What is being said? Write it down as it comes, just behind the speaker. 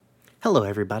Hello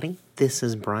everybody, this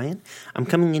is Brian. I'm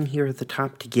coming in here at the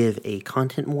top to give a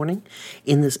content warning.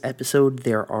 In this episode,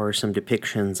 there are some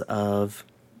depictions of,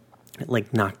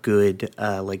 not good,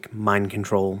 mind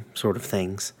control sort of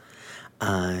things.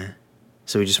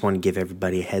 So we just want to give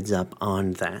everybody a heads up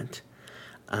on that.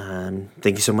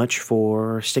 Thank you so much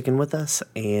for sticking with us,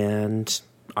 and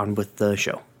on with the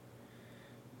show.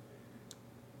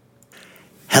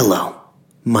 Hello,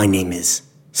 my name is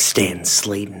Stanton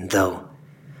Slayton, though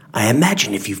I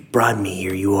imagine if you've brought me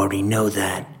here, you already know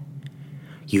that.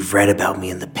 You've read about me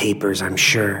in the papers, I'm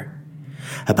sure.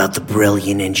 About the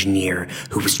brilliant engineer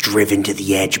who was driven to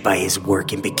the edge by his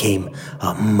work and became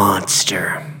a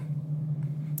monster.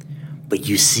 But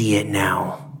you see it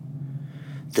now.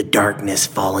 The darkness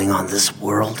falling on this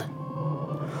world.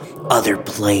 Other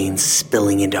planes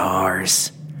spilling into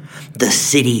ours. The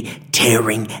city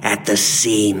tearing at the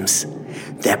seams.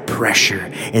 That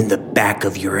pressure in the back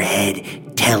of your head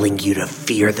telling you to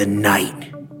fear the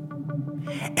night.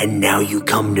 And now you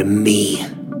come to me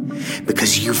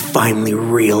because you finally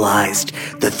realized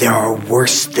that there are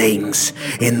worse things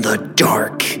in the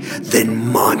dark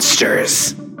than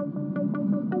monsters.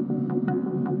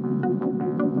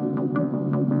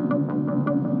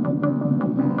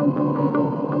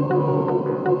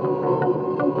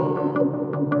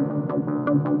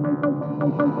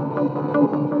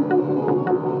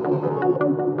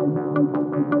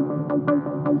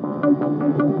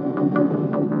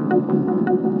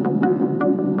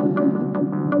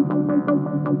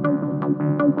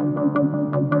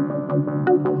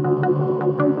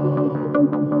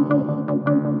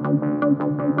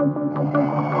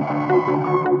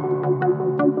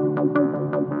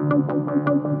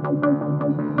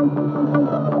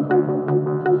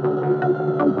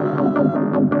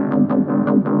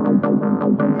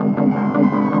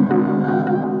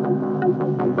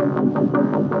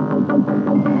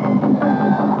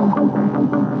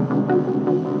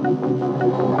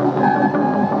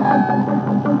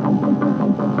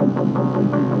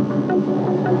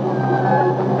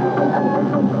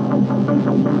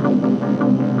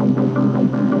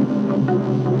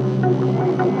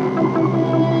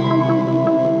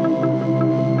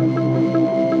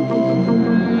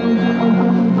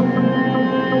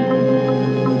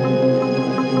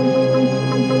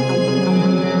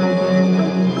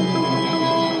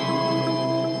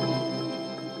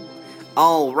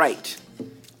 All right.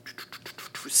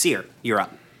 Seer, you're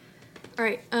up. All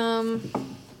right.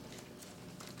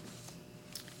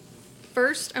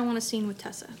 First, I want a scene with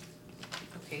Tessa.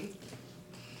 Okay.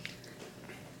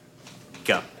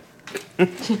 Go.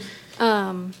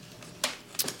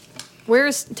 Where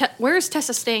is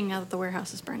Tessa staying now that the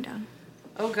warehouse is burned down?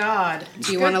 Oh, God.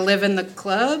 Do you want to live in the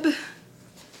club?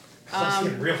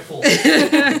 Real full.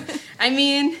 I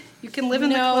mean, you can live in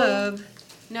the club.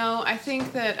 No, I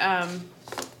think that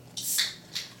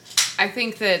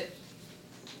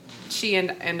she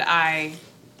and I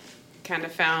kind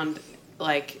of found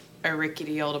like a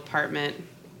rickety old apartment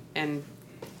and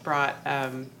brought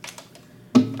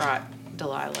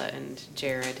Delilah and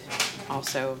Jared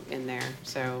also in there.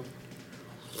 So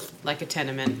like a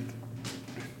tenement.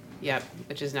 Yep,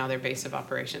 which is now their base of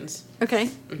operations. Okay.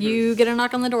 Mm-hmm. You get a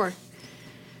knock on the door.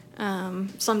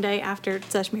 Someday after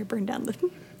Seshmir burned down the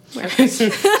warehouse.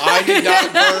 I did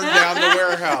not burn down the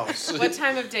warehouse. What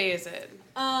time of day is it?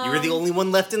 You were the only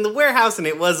one left in the warehouse, and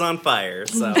it was on fire,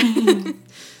 so...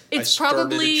 It's I started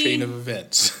probably a chain of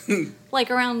events. like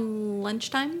around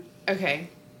lunchtime. Okay.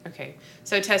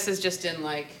 So Tessa's just in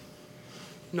like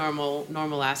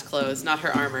normal ass clothes, not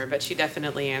her armor, but she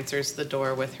definitely answers the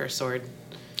door with her sword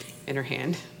in her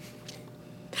hand.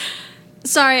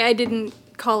 Sorry, I didn't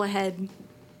call ahead.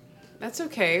 That's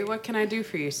okay. What can I do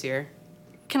for you, Seer?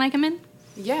 Can I come in?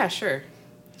 Yeah, sure.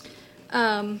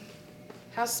 How's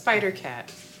Spider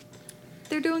Cat?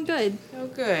 They're doing good. Oh,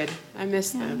 good. I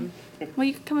miss them. Well,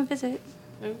 you can come and visit.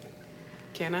 Oh,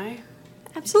 can I?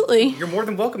 Absolutely. You're more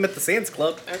than welcome at the Sands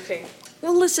Club. Okay.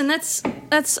 Well, listen, that's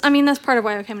part of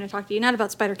why I came in to talk to you. Not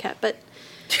about Spider Cat, but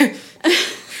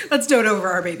Let's dote over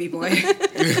our baby boy.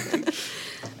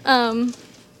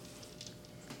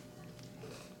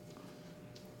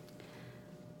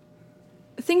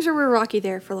 Things were real rocky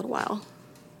there for a little while.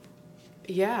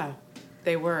 Yeah,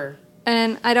 they were.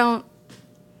 And I don't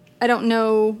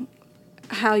know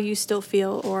how you still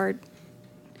feel, or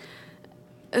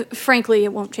frankly,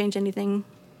 it won't change anything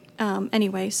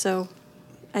anyway, so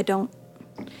I don't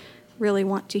really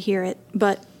want to hear it,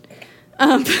 but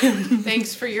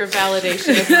Thanks for your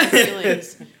validation of my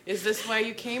feelings. Is this why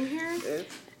you came here?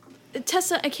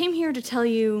 Tessa, I came here to tell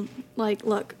you,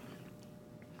 look,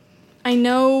 I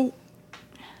know,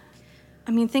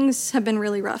 things have been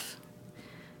really rough,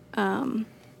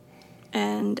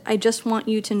 And I just want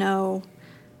you to know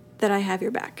that I have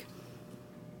your back,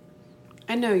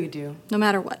 I know you do. no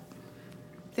matter what.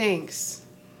 Thanks.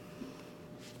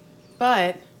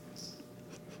 But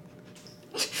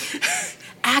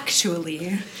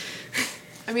Actually.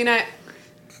 I mean,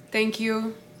 thank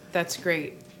you. That's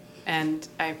great. And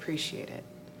I appreciate it.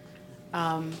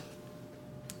 I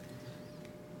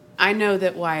know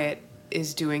that Wyatt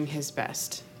is doing his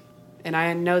best. And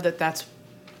I know that that's,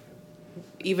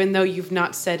 even though you've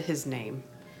not said his name,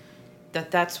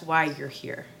 that's why you're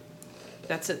here.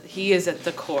 He is at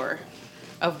the core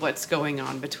of what's going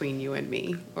on between you and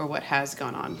me, or what has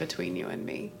gone on between you and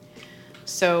me.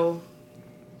 So,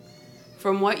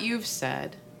 from what you've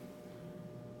said,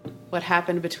 what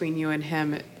happened between you and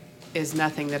him is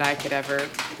nothing that I could ever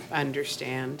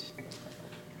understand.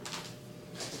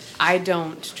 I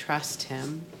don't trust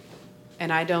him,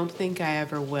 and I don't think I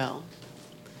ever will.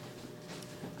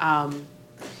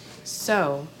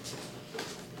 So,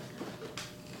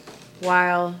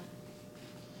 while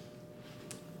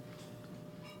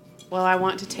I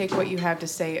want to take what you have to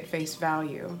say at face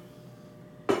value,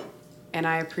 and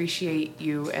I appreciate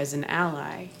you as an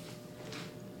ally,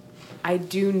 I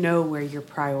do know where your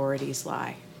priorities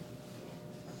lie.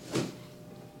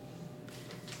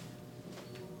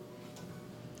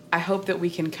 I hope that we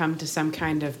can come to some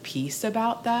kind of peace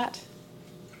about that,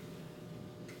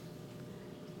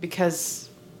 because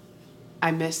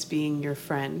I miss being your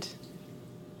friend.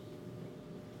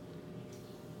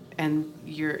 And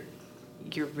you're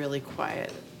really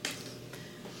quiet.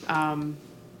 I'm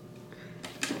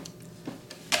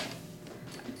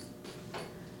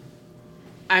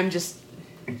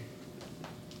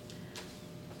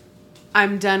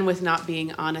done with not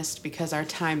being honest because our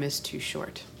time is too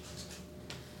short.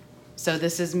 So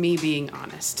this is me being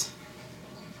honest.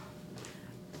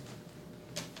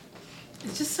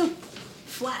 It's just so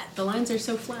flat. The lines are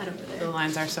so flat over there. The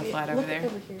lines are so flat over there.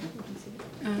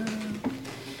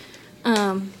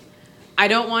 I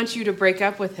don't want you to break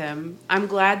up with him. I'm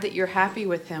glad that you're happy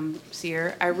with him,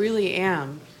 Seer. I really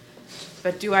am.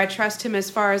 But do I trust him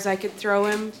as far as I could throw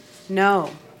him?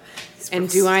 No. And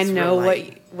do I know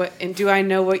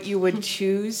what you would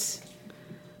choose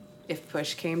if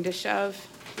push came to shove?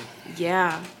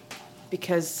 Yeah.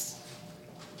 Because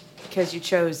you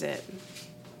chose it.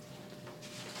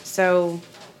 So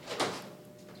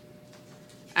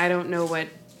I don't know what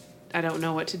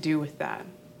to do with that.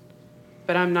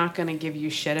 But I'm not going to give you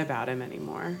shit about him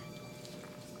anymore.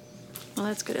 Well,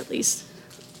 that's good at least.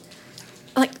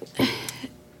 Like,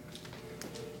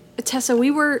 Tessa,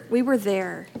 we were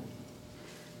there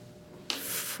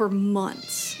for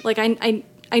months. Like, I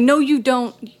know you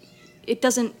don't, it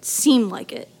doesn't seem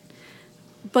like it.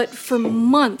 But for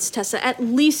months, Tessa, at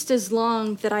least as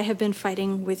long that I have been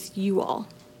fighting with you all.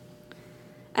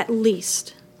 At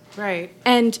least. Right.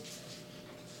 And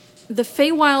the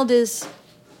Feywild is...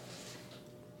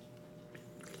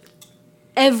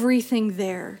 Everything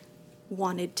there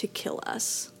wanted to kill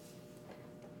us.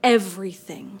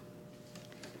 Everything.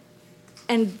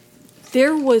 And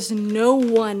there was no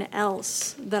one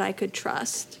else that I could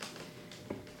trust.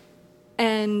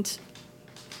 And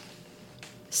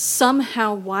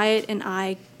somehow Wyatt and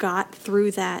I got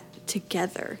through that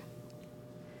together.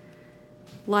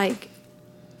 Like,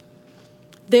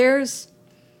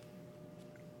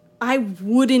 I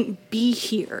wouldn't be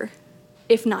here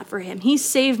if not for him. He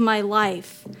saved my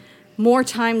life more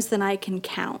times than I can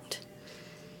count.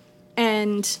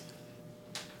 And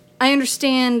I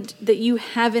understand that you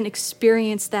haven't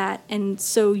experienced that, and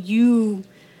so you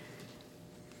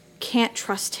can't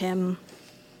trust him.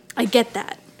 I get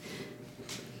that.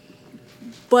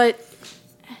 But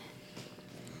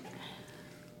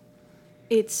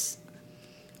it's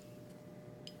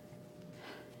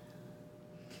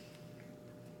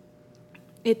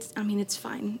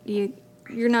fine.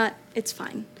 You're not, it's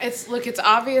fine. It's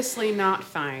obviously not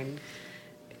fine,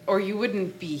 or you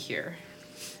wouldn't be here.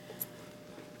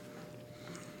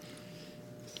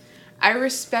 I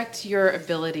respect your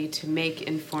ability to make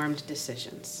informed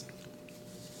decisions.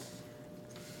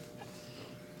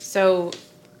 So,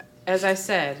 as I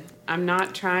said, I'm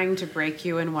not trying to break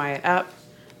you and Wyatt up.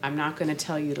 I'm not going to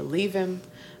tell you to leave him.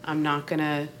 I'm not going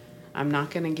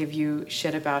to give you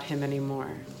shit about him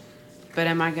anymore. But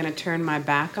am I going to turn my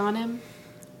back on him?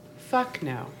 Fuck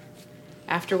no.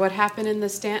 After what happened in the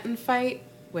Stanton fight,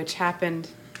 which happened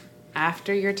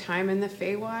after your time in the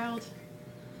Feywild?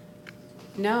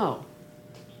 No.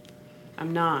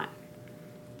 I'm not.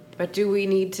 But do we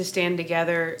need to stand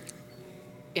together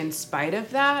in spite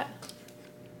of that?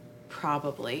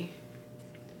 Probably.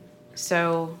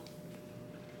 So,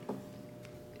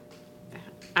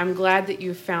 I'm glad that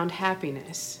you found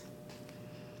happiness.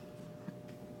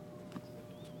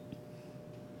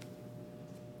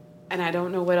 And I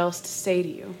don't know what else to say to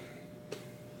you.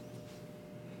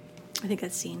 I think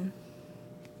that's scene.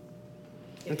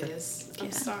 It is. I'm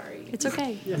Yeah. sorry. It's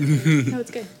okay. No,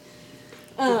 it's good.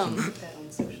 Put that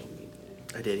on social media.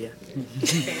 I did, yeah.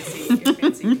 Your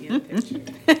fancy media picture.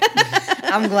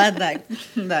 I'm glad that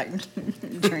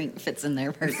drink fits in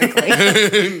there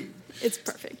perfectly. It's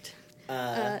perfect.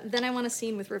 Then I want a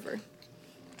scene with River.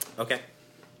 Okay.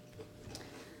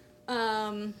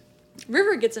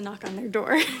 River gets a knock on their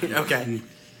door. Okay.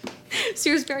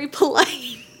 Sears very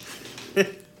polite.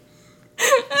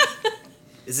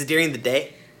 Is it during the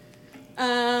day?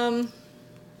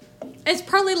 It's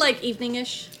probably like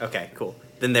evening-ish. Okay, cool.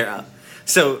 Then they're up.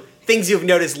 So, things you've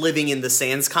noticed living in the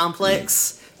Sands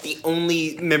complex, the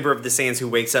only member of the Sands who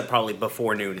wakes up probably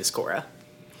before noon is Cora.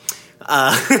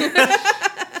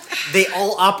 They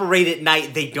all operate at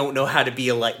night. They don't know how to be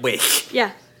awake.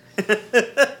 Yeah. Yeah,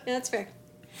 that's fair.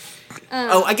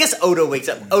 I guess Odo wakes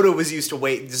up. Odo was used to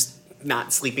just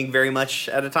not sleeping very much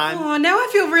at a time. Oh, now I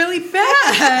feel really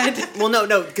bad. Well,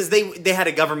 no, because they had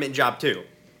a government job too.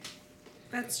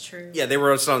 That's true. Yeah, they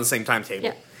were also on the same timetable.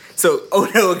 Yeah. So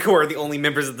Odo and Cora are the only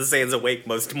members of the Sands awake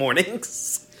most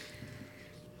mornings.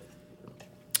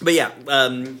 But yeah,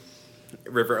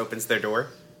 River opens their door.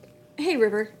 Hey,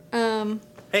 River.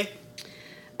 Hey.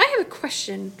 I have a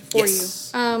question for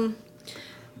Yes. you.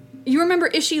 You remember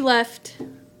Ishi left,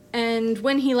 and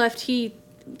when he left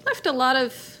a lot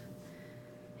of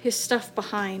his stuff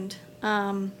behind.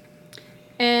 And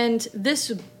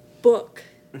this book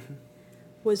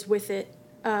was with it,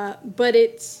 but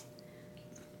it's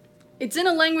in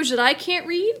a language that I can't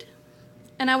read,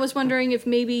 and I was wondering if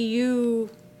maybe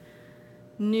you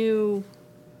knew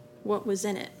what was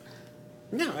in it.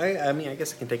 No, I mean, I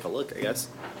guess I can take a look, I guess.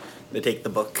 They take the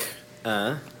book,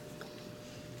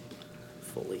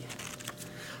 fully.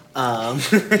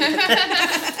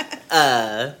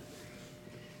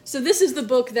 So this is the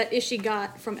book that Ishi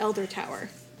got from Elder Tower.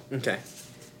 Okay.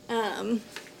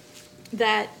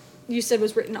 That you said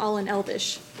was written all in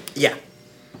Elvish. Yeah.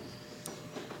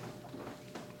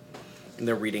 And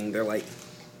they're reading, they're like,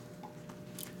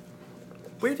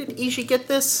 where did Ishi get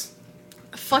this?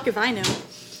 Fuck if I know.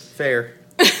 Fair.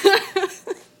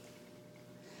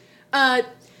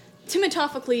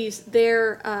 Timotopocles,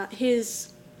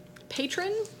 his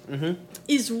patron,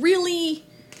 is really,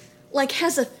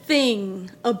 has a thing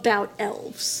about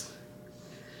elves.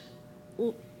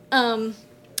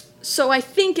 So I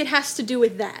think it has to do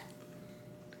with that.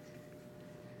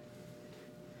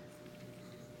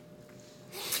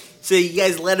 So you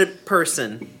guys let a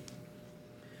person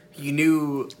you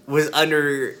knew was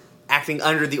acting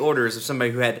under the orders of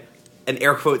somebody who had an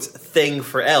air quotes thing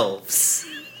for elves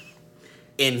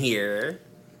in here.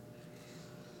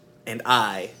 And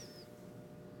I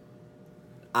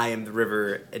am the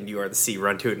river and you are the sea.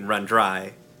 Run to it and run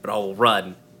dry. But all will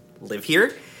run. Live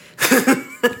here?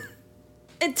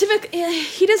 And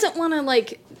he doesn't want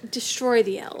to, destroy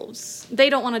the elves. They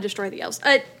don't want to destroy the elves.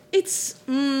 It's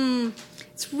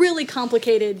really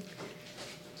complicated.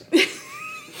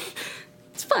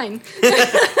 It's fine.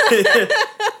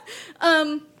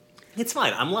 It's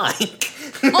fine. I'm lying.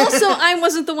 Also, I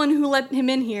wasn't the one who let him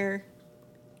in here.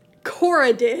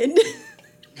 Cora did.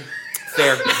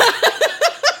 Fair.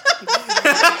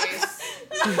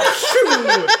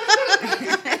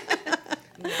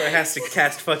 Cora has to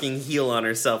cast fucking heal on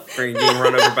herself for getting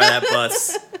run over by that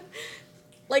bus.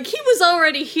 He was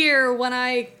already here when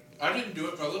I didn't do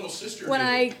it. My little sister when did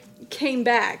I came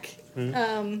back.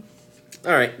 All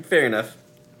right, fair enough.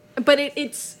 But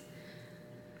it's...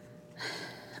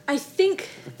 I think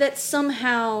that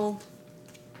somehow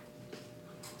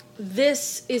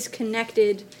this is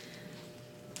connected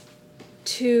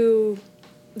to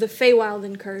the Feywild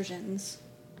incursions.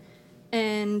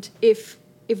 And if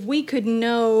we could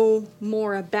know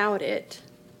more about it,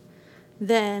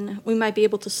 then we might be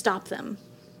able to stop them.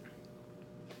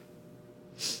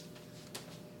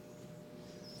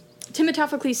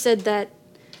 Timotopocles said that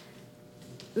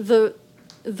the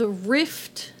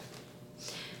rift...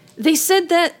 They said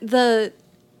that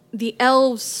the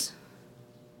elves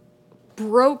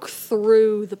broke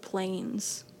through the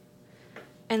plains,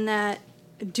 and that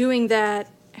doing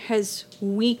that has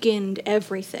weakened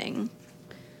everything.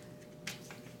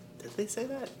 Did they say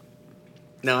that?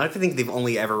 No, I think they've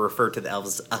only ever referred to the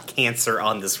elves as a cancer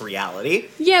on this reality.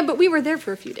 Yeah, but we were there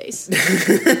for a few days.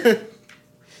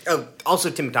 Oh,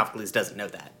 also Timotopocles doesn't know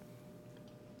that.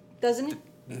 Doesn't it?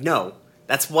 No.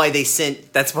 That's why they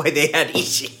had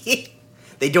Ishi.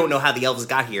 They don't know how the elves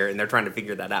got here, and they're trying to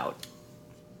figure that out.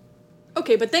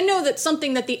 Okay, but they know that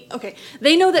something that the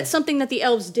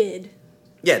elves did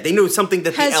Yeah, they know something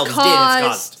that the has elves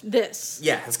caused did this.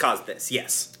 has caused this,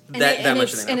 yes. And That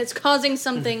much they know. and it's causing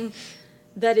something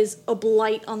that is a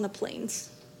blight on the plains.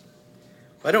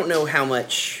 I don't know how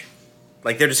much.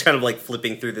 Like they're just kind of like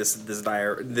flipping through this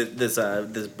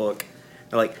book.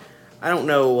 They're like, I don't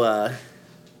know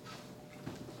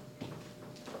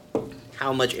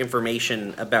how much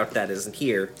information about that is in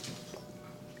here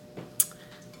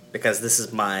because this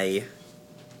is my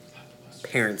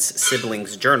parents'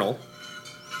 siblings' journal.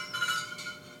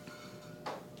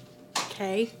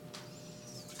 Okay.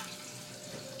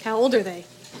 How old are they?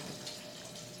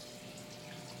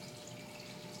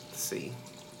 Let's see.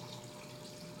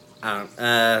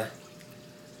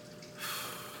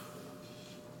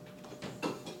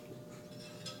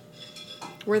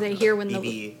 Were they here when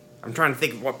BB, I'm trying to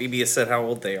think of what BB has said how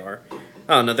old they are.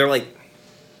 Oh no, they're like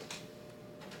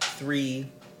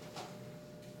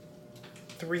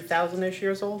 3,000-ish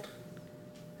years old.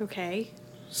 Okay.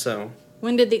 So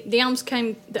When did the elves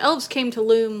came? The elves came to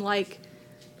Luume like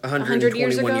 121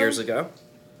 years ago? years ago.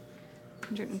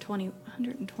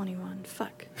 121.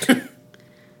 Fuck.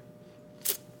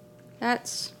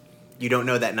 That's. You don't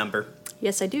know that number.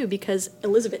 Yes, I do because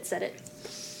Elizabeth said it.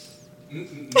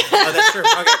 Oh, that's true.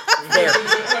 Okay,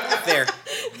 there.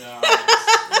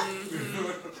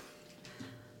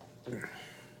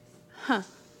 Huh.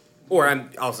 Or I'm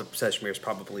also Seshmir's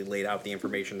probably laid out the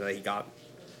information that he got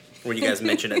when you guys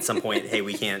mentioned at some point, hey,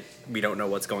 we don't know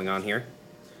what's going on here.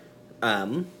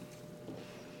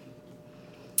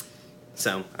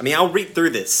 So, I mean, I'll read through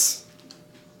this,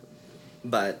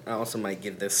 but I also might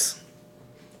give this,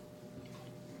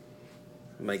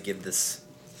 once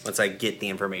I get the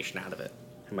information out of it,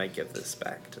 I might give this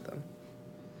back to them.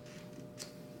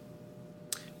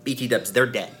 BT dubs, they're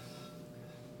dead.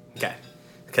 Okay.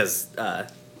 Because,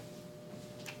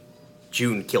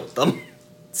 June killed them.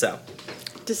 So.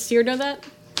 Does Seer know that?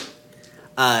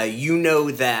 You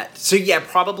know that. So, yeah,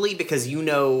 probably because you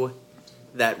know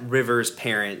that River's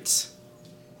parent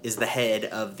is the head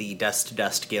of the Dust to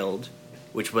Dust Guild,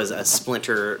 which was a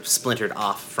splintered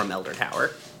off from Elder Tower.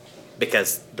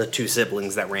 Because the two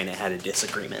siblings that ran it had a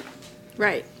disagreement.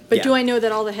 Right. But Yeah. do I know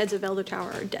that all the heads of Elder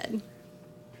Tower are dead?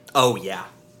 Oh, yeah.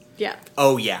 Yeah.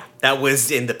 Oh, yeah. That was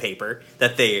in the paper.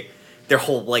 That their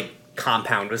whole, like,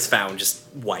 compound was found just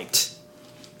wiped.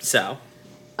 So.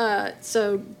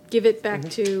 So give it back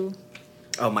to.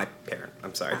 Oh, my parent.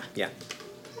 I'm sorry. Yeah.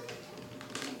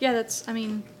 Yeah, that's. I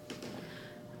mean.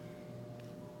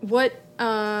 What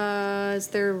is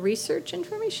there research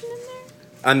information in there?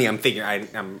 I mean, I'm figuring.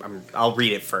 I'll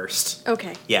read it first.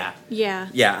 Okay. Yeah. Yeah.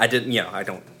 Yeah. I didn't. You know, I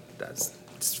don't. That's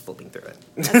just flipping through it.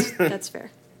 That's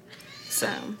fair. So.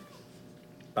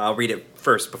 I'll read it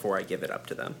first before I give it up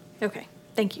to them. Okay.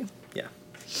 Thank you. Yeah.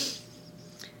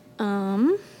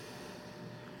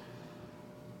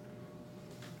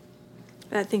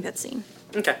 I think that's seen.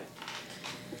 Okay.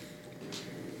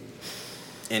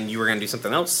 And you were gonna do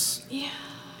something else? Yeah.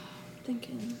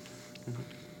 Thinking.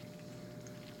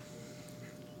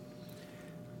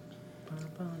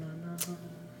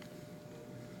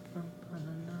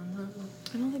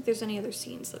 I don't think there's any other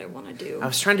scenes that I want to do. I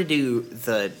was trying to do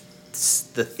the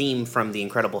theme from The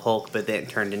Incredible Hulk, but then it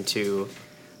turned into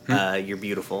You're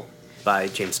Beautiful by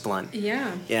James Blunt.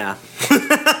 Yeah. Yeah.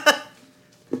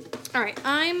 All right,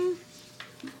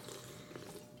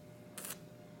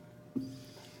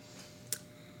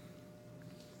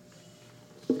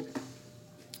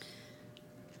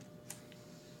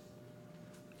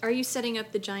 Are you setting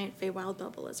up the giant Feywild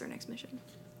bubble as our next mission?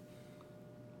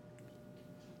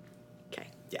 Okay.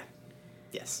 Yeah.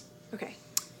 Yes. Okay.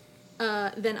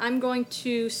 Then I'm going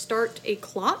to start a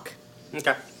clock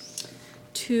Okay.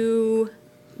 to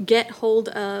get hold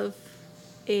of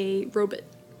a robot.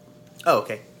 Oh,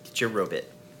 okay. Get your robot.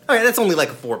 Okay, that's only like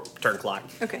a 4-turn clock.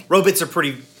 Okay. Robots are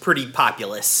pretty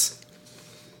populous.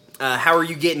 How are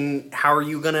you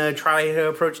gonna try to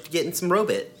approach to getting some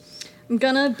robot? I'm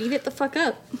gonna beat it the fuck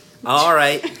up. All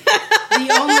right. The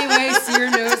only way Seer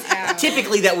knows how.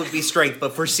 Typically that would be strength,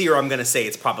 but for Seer, I'm gonna say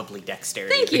it's probably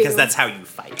dexterity. Thank you. Because that's how you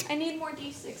fight. I need more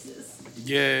d6s.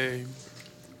 Yay.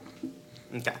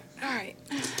 Okay. All right.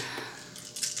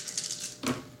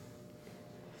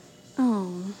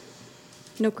 Oh.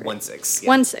 No crit. 1-6. Yeah.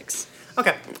 1-6.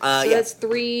 Okay. So Yeah. that's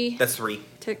 3. That's 3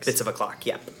 ticks. bits of a clock.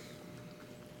 Yeah.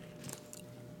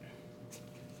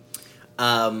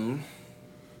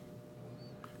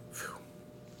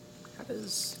 How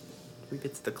does 3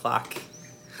 bits of the clock?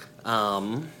 I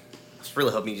was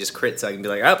really hoping you just crit so I can be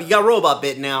like, oh, you got a robot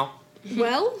bit now.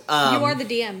 Well, you are the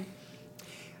DM.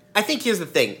 I think here's the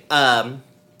thing.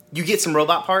 you get some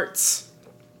robot parts.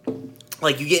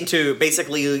 Like, you get into,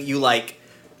 basically, you, like,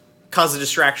 cause a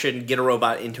distraction, get a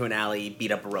robot into an alley,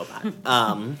 beat up a robot.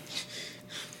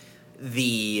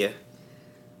 It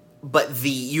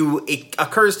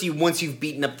occurs to you once you've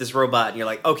beaten up this robot, and you're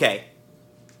like, okay.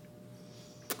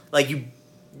 Like,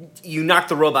 you knock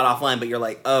the robot offline, but you're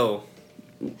like, oh,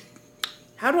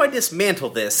 how do I dismantle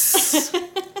this?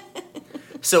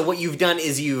 So what you've done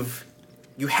is you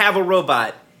have a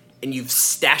robot, and you've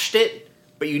stashed it,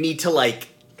 but you need to, like,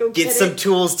 get some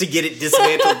tools to get it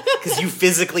dismantled, because you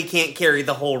physically can't carry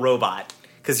the whole robot,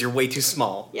 because you're way too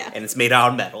small. Yeah. And it's made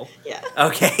out of metal. Yeah.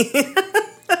 Okay.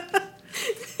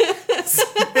 So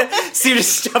you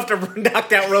just stuffed a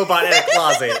knocked out robot in a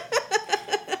closet.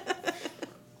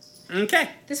 Okay.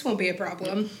 This won't be a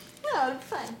problem. No, it's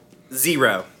fine.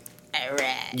 0. All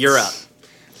right. You're up.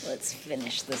 Let's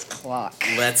finish this clock.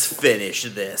 Let's finish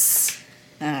this.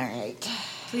 All right.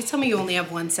 Please tell me you only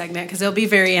have one segment, because it'll be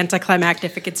very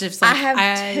anticlimactic if it's just like, I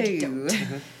have 2.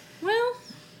 don't. Well,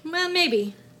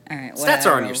 maybe. All right. Stats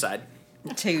are on your side.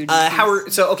 2.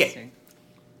 Okay.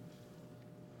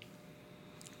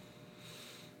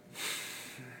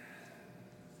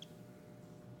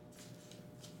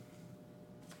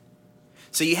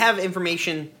 So you have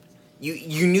information.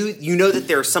 You know that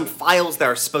there are some files that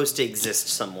are supposed to exist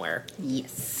somewhere.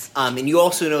 Yes. And you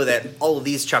also know that all of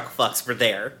these chuck fucks were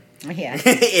there. Yeah.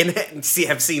 And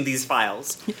have seen these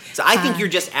files. So I think you're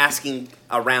just asking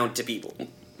around to people.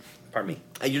 Pardon me.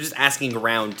 You're just asking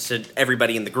around to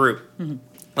everybody in the group. Mm-hmm.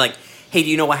 Like, hey, do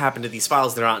you know what happened to these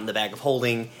files? They're not in the bag of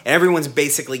holding. And everyone's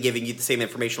basically giving you the same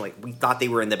information. Like, we thought they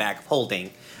were in the bag of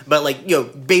holding. But, like,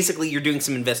 basically you're doing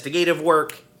some investigative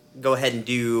work. Go ahead and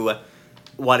do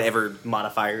whatever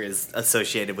modifier is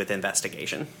associated with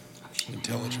investigation.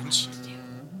 Intelligence.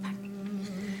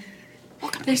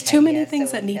 There's too many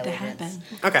things that need to happen.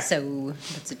 Okay. So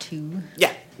that's a 2.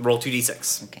 Yeah. Roll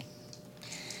 2d6. Okay.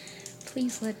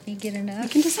 Please let me get enough. We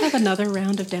can just have another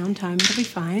round of downtime. It'll be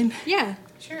fine. Yeah.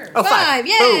 Sure. Oh, 5.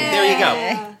 Yeah. Boom. There you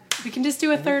go. We can just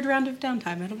do a third round of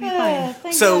downtime. It'll be fine.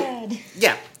 Thank So, God.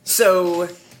 yeah. So,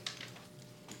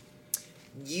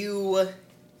 you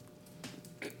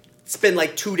spend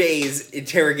like 2 days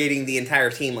interrogating the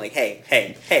entire team, like, hey.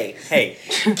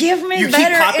 Give me You keep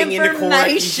better popping into Cora.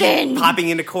 You information. keep popping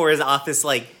into Cora's office,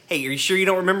 like, hey, are you sure you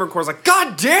don't remember? And Cora's like,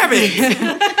 God damn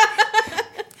it!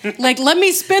 Like, let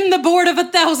me spin the board of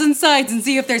 1,000 sides and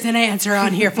see if there's an answer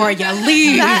on here for you.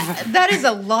 Leave. That is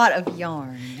a lot of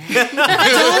yarn.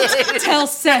 Don't tell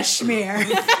Seshmir.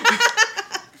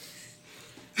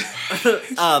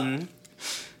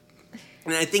 And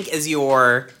I think as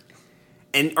you're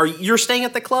staying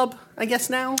at the club, I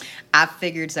guess now? I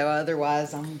figured so.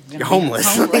 Otherwise, I'm gonna You're be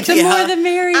homeless. The more the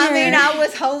merrier. I mean, I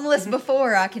was homeless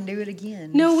before. I can do it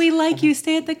again. No, we like you.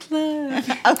 Stay at the club.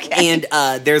 Okay. And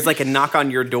there's like a knock on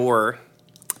your door,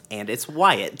 and it's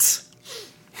Wyatt.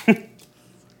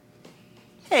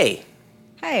 Hey,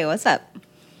 Hey, what's up?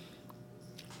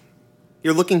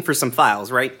 you're looking for some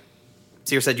files, right?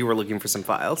 Seer said you were looking for some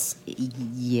files.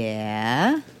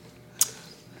 Yeah.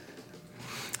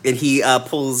 And he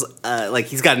pulls,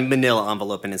 he's got a manila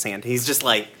envelope in his hand. He's just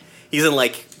like, he's in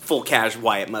like full cash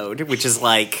Wyatt mode, which is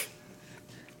like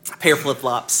a pair of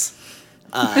flip-flops.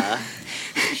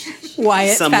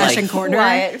 Wyatt Some, Fashion like, Corner.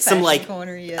 Wyatt, Some fashion like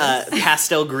corner, yes.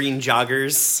 pastel green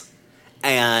joggers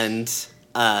and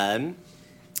a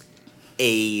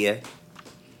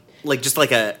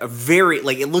very,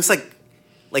 like, it looks like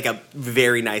a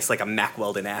very nice, like a Mack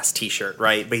Weldon ass t-shirt,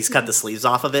 right? But he's cut the sleeves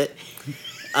off of it.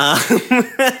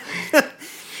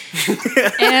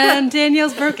 And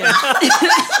Danielle's broken.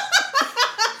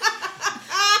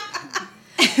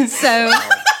 So,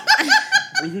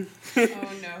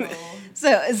 Oh no.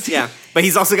 so Yeah, but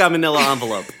he's also got a manila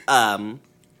envelope.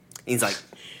 He's like,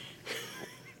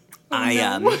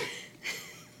 I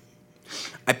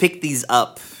picked these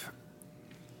up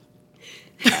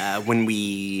when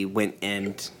we went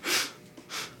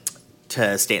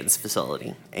to Stanton's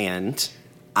facility, and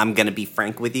I'm gonna be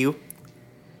frank with you.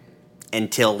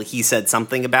 Until he said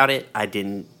something about it, I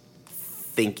didn't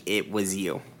think it was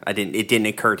you. It didn't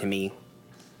occur to me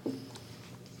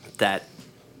that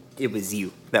it was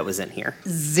you that was in here.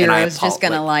 Zero's just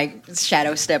gonna like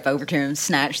shadow step over to him,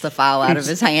 snatch the file out of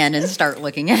his hand, and start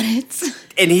looking at it.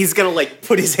 And he's gonna like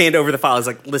put his hand over the file. He's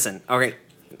like, listen, okay,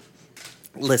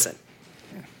 listen.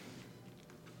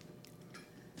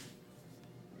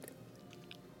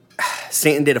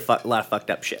 Stanton did a lot of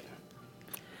fucked up shit.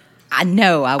 I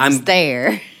know, I was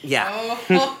there. Yeah.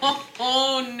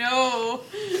 Oh no.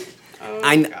 Oh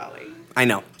golly. I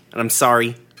know, and I'm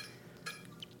sorry.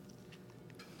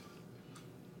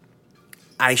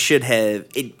 I should have,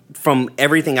 from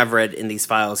everything I've read in these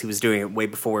files, he was doing it way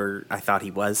before I thought he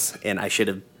was, and I should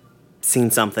have seen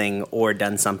something or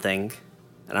done something,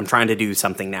 and I'm trying to do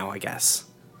something now, I guess.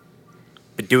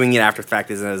 But doing it after the fact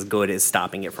isn't as good as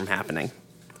stopping it from happening.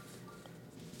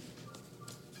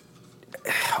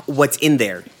 What's in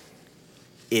there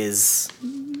is,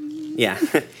 yeah,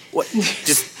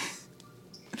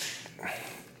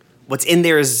 what's in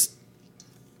there is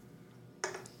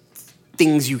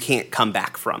things you can't come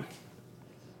back from.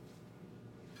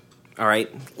 All right?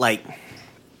 Like,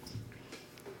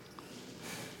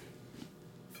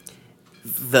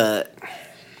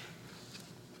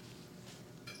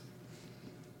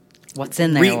 What's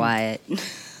in there, Wyatt?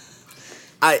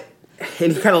 And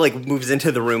he kind of like moves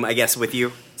into the room, I guess, with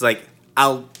you. It's like,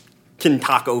 I can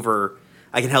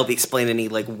help explain any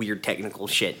like weird technical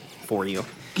shit for you.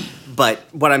 But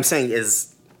what I'm saying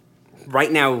is,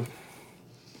 right now,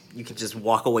 you can just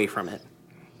walk away from it,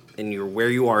 and you're where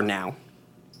you are now,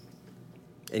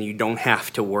 and you don't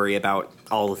have to worry about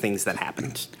all the things that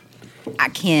happened. I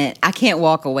can't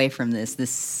walk away from this.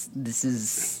 This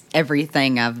is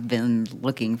everything I've been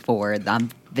looking for.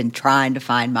 I've been trying to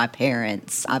find my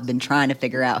parents. I've been trying to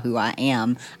figure out who I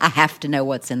am. I have to know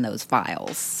what's in those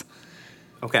files.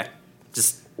 Okay.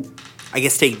 Just, I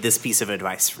guess, take this piece of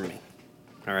advice from me.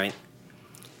 All right?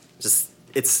 Just,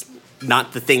 it's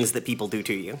not the things that people do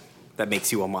to you that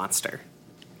makes you a monster.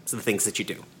 It's the things that you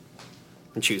do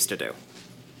and choose to do.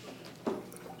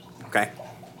 Okay?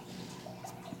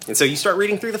 And so you start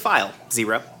reading through the file,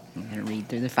 Zero. I'm going to read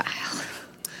through the file.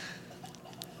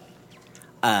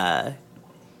 I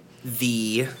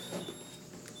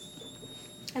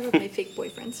love my fake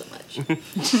boyfriend so much.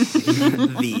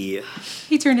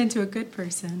 He turned into a good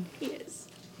person. He is.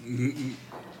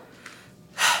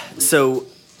 So,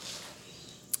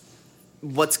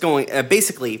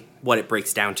 basically what it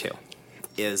breaks down to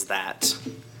is that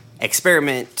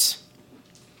experiment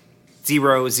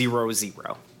 000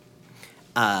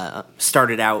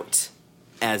 started out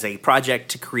as a project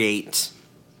to create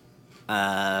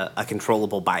a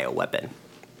controllable bioweapon.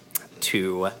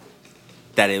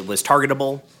 That it was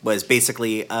targetable, was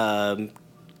basically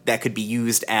that could be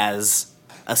used as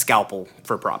a scalpel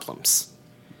for problems,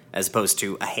 as opposed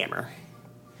to a hammer.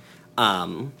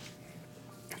 And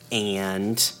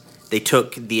they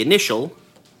took the initial,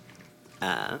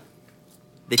 all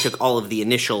of the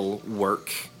initial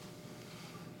work.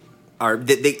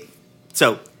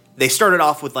 So they started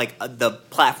off with like the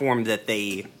platform that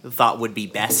they thought would be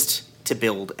best to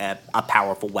build a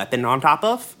powerful weapon on top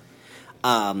of,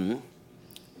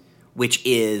 which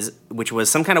was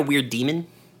some kind of weird demon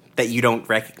that you don't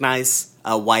recognize.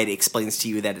 Wyatt explains to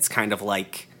you that it's kind of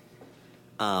like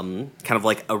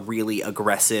a really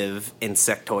aggressive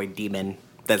insectoid demon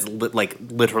that's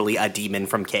literally a demon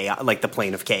from chaos, like the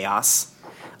plane of chaos,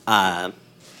 that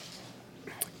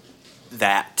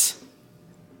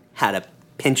had a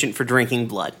penchant for drinking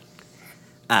blood.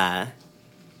 And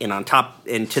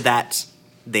to that,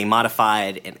 they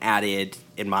modified and added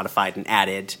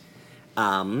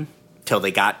till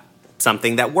they got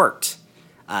something that worked.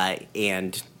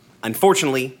 And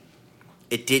unfortunately,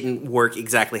 it didn't work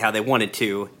exactly how they wanted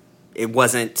to. It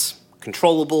wasn't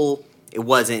controllable. It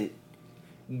wasn't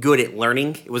good at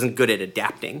learning. It wasn't good at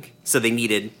adapting. So they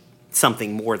needed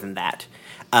something more than that.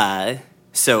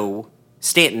 So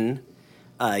Stanton,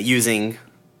 using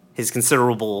his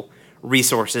considerable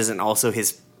resources and also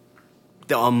his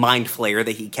mind flayer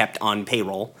that he kept on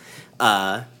payroll,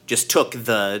 just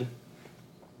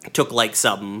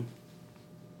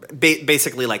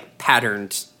basically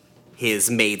patterned his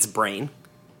maid's brain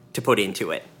to put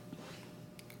into it,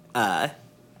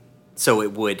 so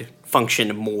it would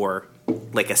function more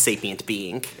like a sapient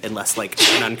being and less like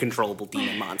an uncontrollable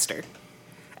demon monster.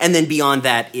 And then beyond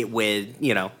that, it would,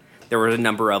 there were a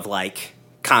number of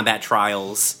combat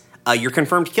trials. Your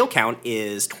confirmed kill count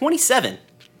is 27,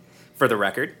 for the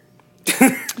record.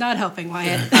 Not helping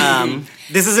Wyatt.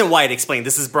 This isn't Wyatt explained.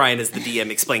 This is Brian as the DM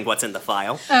explained what's in the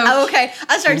file. Oh, okay.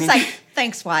 I started saying,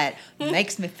 thanks, Wyatt.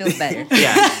 Makes me feel better.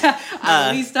 Yeah.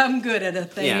 At least I'm good at a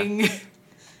thing.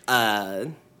 Yeah.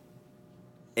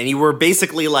 And you were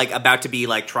basically about to be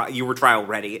you were trial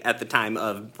ready at the time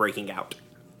of breaking out.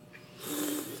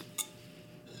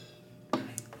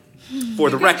 For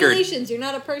the record, Congratulations, you're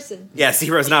not a person. yeah,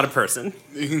 Zero's not a person.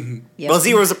 Yep. Well,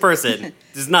 Zero's a person.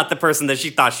 Just not the person that she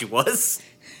thought she was.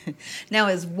 Now,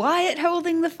 is Wyatt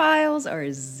holding the files, or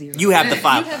is Zero? You have the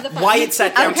file. You have the file. Wyatt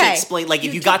sat down to Okay. explain,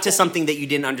 if you got to something that you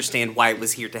didn't understand, Wyatt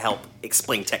was here to help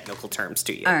explain technical terms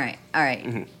to you. All right.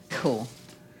 Cool.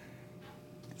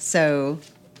 So,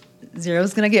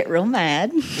 Zero's going to get real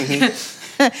mad.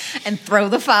 and throw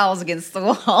the files against the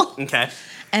wall. Okay.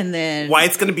 And then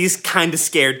Wyatt's going to be kind of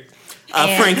scared,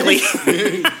 And- frankly.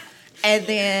 and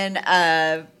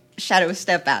then shadow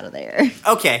step out of there.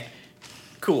 Okay.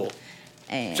 Cool.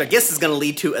 And Which I guess is going to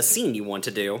lead to a scene you want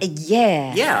to do.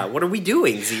 yeah. Yeah, what are we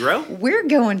doing, Zero? We're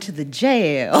going to the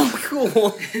jail. Cool.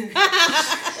 Going to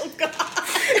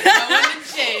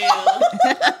jail.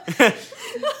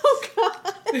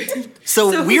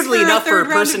 So weirdly who's enough, for a third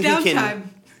round of person who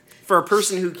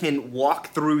can downtime? walk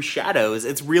through shadows,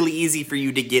 it's really easy for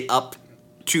you to get up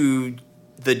to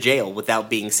the jail without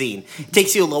being seen. It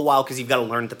takes you a little while because you've got to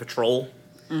learn to patrol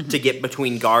to get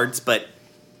between guards, but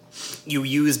you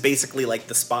use basically like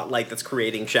the spotlight that's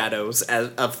creating shadows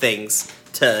of things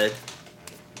to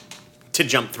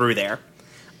jump through there.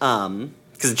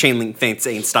 Because the chain link fence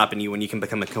ain't stopping you when you can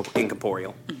become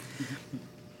incorporeal.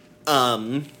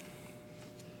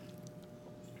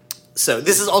 So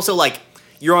this is also like,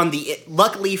 you're on the,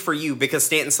 luckily for you, because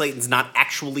Stanton Slayton's not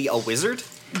actually a wizard.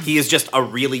 He is just a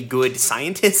really good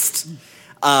scientist. He's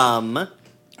not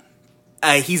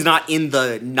in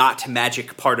the not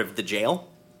magic part of the jail.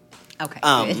 Okay.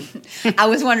 Good. I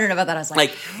was wondering about that. I was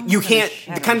like, how You am I gonna can't,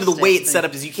 shadow kind of the step way it's set thing?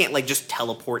 up is you can't like just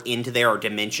teleport into there or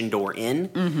dimension door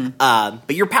in.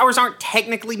 But your powers aren't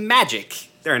technically magic.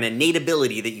 They're an innate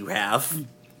ability that you have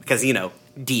because, you know,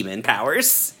 demon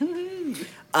powers.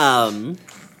 So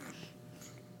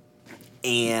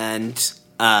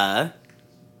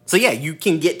yeah, you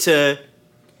can get to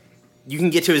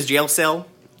his jail cell.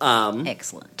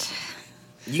 Excellent.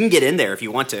 You can get in there if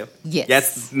you want to. Yes.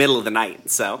 That's the middle of the night,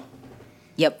 so.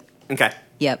 Yep. Okay.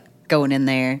 Yep. Going in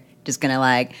there. Just gonna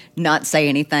like not say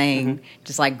anything.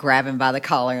 Just like grab him by the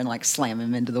collar and like slam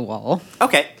him into the wall.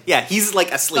 Okay. Yeah, he's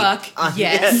like asleep. Fuck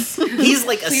yes. Yeah. He's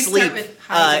like Please asleep. start with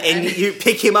high And dad. you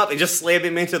pick him up and just slam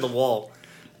him into the wall.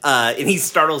 And he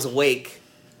startles awake.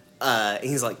 And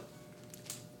he's like,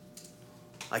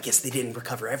 I guess they didn't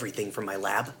recover everything from my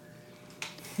lab. You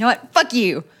know what? Fuck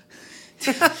you.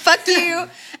 Fuck you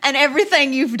and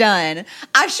everything you've done.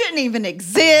 I shouldn't even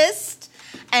exist.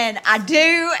 And I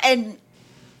do, and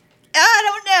I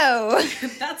don't know.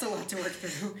 That's a lot to work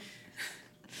through.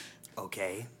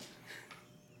 Okay.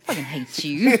 I fucking hate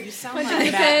you. You sound like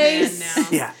Batman now.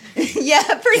 Yeah. Yeah,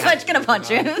 pretty much gonna punch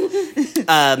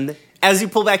him. As you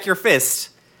pull back your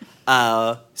fist,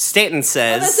 Stanton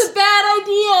says... That's a bad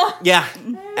idea. Yeah.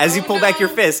 As you pull back your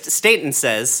fist, Stanton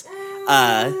says,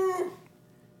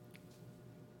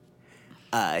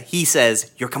 he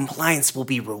says, your compliance will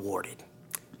be rewarded.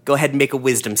 Go ahead and make a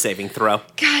wisdom saving throw.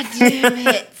 God damn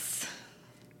it.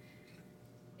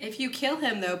 If you kill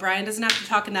him, though, Brian doesn't have to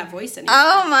talk in that voice anymore.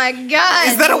 Oh my god.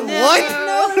 Is that a 1?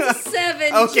 No, it's a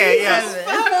 7. Okay, Jesus.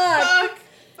 yeah.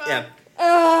 Fuck.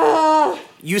 Yeah.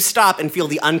 You stop and feel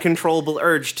the uncontrollable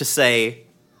urge to say,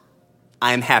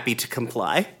 I am happy to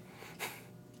comply.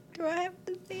 Do I have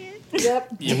to say it? Yep.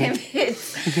 Damn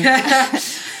it.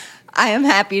 I am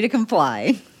happy to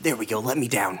comply. There we go, let me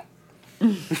down.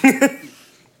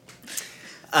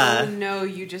 Oh no,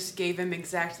 you just gave him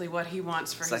exactly what he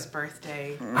wants for his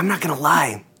birthday. I'm not gonna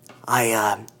lie.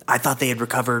 I thought they had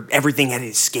recovered, everything had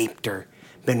escaped or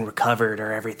been recovered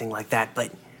or everything like that,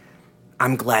 but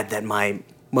I'm glad that my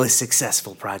most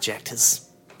successful project has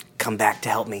come back to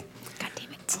help me. God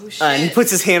damn it. Oh shit. And he puts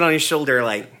his hand on his shoulder,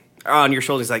 on your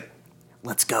shoulder, he's like,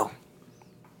 let's go.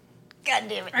 God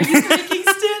damn it. Are you making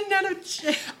Stanton out of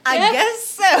jail? I guess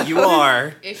so. You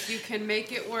are. If you can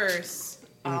make it worse,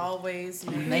 always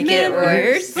Make it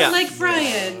worse. But Yeah. like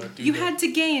Brian, you had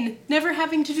to gain never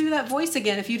having to do that voice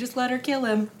again if you just let her kill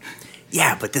him.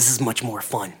 Yeah, but this is much more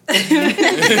fun.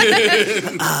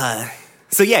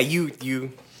 So yeah,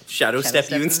 you shadow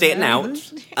step you and Stanton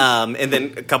out, and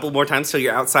then a couple more times till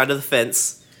you're outside of the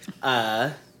fence.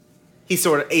 He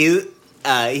sort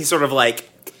of like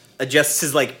adjusts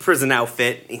his like prison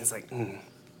outfit. And he's like,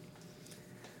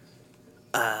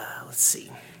 let's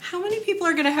see. How many people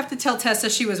are going to have to tell Tessa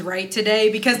she was right today?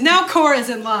 Because now Cora's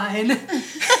in line.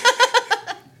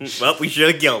 Well, we should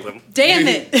have killed him. Damn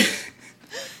it.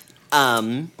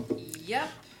 Yep.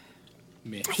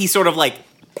 He sort of like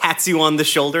pats you on the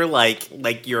shoulder like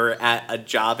you're at a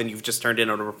job and you've just turned in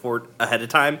a report ahead of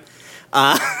time.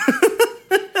 Damn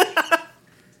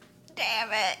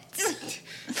it.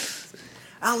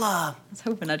 I'll I was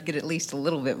hoping I'd get at least a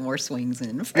little bit more swings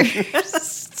in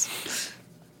first.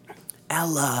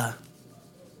 I'll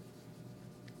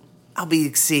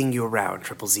be seeing you around,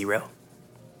 000.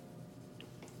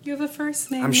 You have a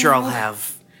first name. I'm sure I'll now.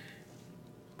 have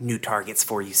new targets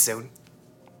for you soon.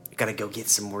 I gotta go get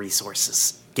some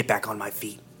resources. Get back on my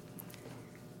feet.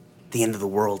 The end of the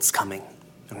world's coming,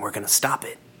 and we're gonna stop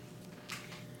it.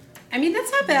 I mean,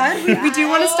 that's not bad. We do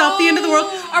want to stop the end of the world.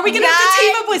 Are we going to have to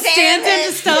team up with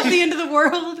Stanton to stop the end of the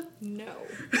world? No.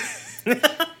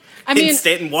 I mean, and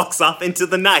Stanton walks off into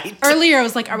the night. earlier I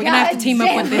was like, are we going to have to team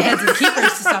up with the damn heads and keepers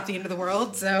to stop the end of the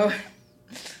world? So,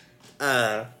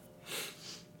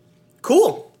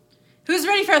 Cool. who's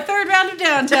ready for a third round of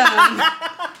downtown?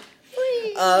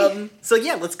 So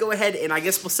yeah, let's go ahead and I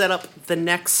guess we'll set up the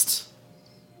next.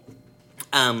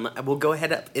 We'll go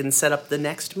ahead up and set up the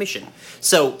next mission.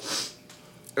 So,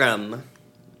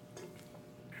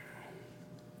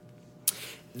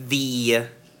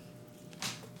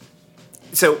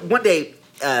 So one day,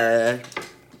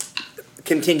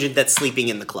 contingent that's sleeping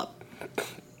in the club.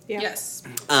 Yeah. Yes.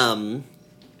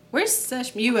 Where's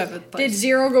Sesh? You have a place. Did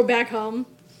Zero go back home?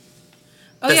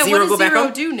 Oh Does yeah, Zero what go does back Zero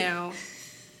home? do now?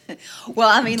 Well,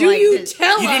 I mean, Do like, you did,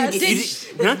 tell You us?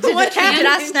 didn't. Huh? did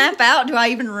I snap out? Do I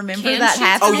even remember Can that she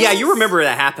happening? Oh yeah, you remember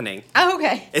that happening. Oh,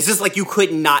 okay. It's just like you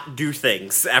could not do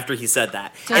things after he said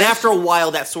that, and after a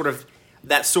while, that sort of,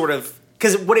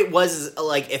 because what it was is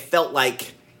like it felt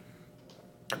like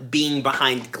being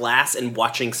behind glass and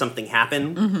watching something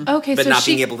happen, Okay, but so not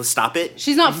being able to stop it.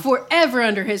 she's not forever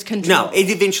under his control. No, it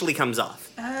eventually comes off.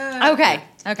 Okay.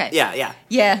 Okay. Yeah.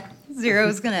 Yeah.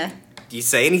 Zero's gonna Do you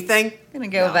say anything?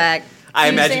 go back. I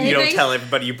Do you say imagine you don't anything? tell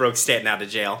everybody you broke Stanton out of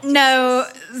jail. No,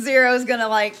 Zero's gonna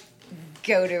like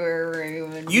go to her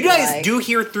room and You be guys like, do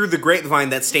hear through the grapevine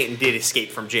that Stanton did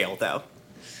escape from jail, though.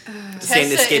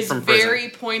 Stanton Tessa escaped is from prison. very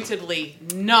pointedly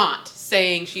not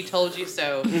saying she told you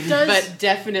so, Does- but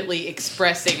definitely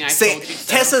expressing I told you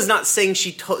so. Tessa's not saying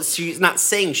she's not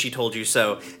saying she told you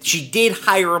so. She did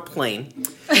hire a plane.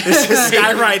 This is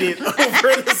skyride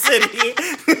over the city.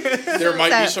 There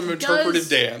might be So, some interpretive Does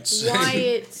dance.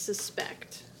 Wyatt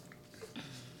suspect?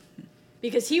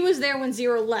 Because he was there when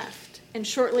Zero left, and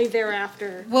shortly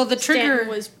thereafter, Well, the trigger- Stanton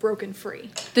was broken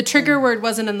free. The trigger word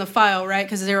wasn't in the file, right?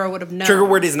 Because Zero would have known. Trigger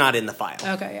word is not in the file.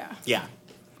 Okay, yeah. Yeah.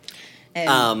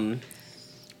 and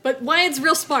But Wyatt's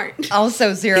real smart.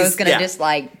 also Zero's He's- gonna yeah. just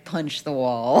like punch the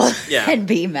wall Yeah. and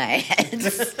be mad.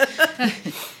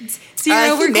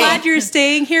 Zero, he we're may. glad you're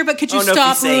staying here, but could you I don't know if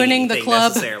stop he's saying ruining the anything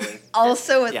club? necessarily.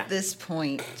 Also, at Yeah. this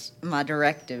point, my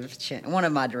directive, one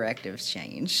of my directives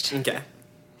changed. Okay.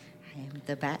 I am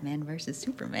the Batman versus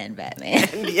Superman Batman.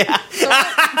 Yeah.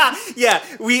 Yeah.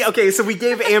 So we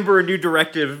gave Amber a new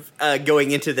directive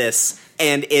going into this,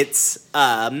 and it's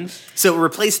so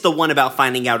replace the one about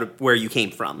finding out where you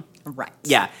came from. Right.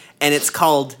 Yeah, and it's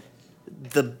called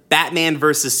the Batman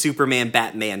versus Superman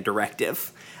Batman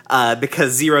directive.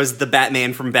 Because Zero's the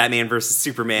Batman from Batman versus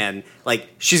Superman. Like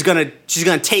she's gonna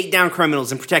take down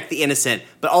criminals and protect the innocent,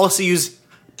 but also use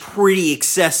pretty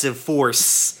excessive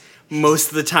force most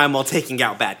of the time while taking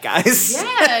out bad guys.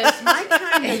 Yes, my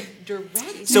kind of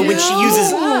direct. So when she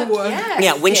uses Yes.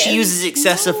 yeah, when she uses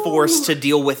excessive force to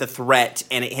deal with a threat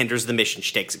and it hinders the mission,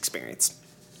 she takes experience.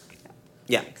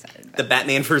 Yeah, Excited about the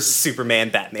Batman versus Superman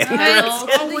Batman.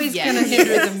 It's always Yes. gonna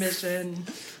hinder the mission.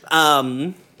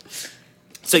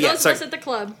 So yeah, Those of sorry. us at the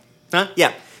club. Huh?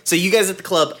 Yeah. So you guys at the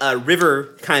club,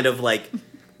 River kind of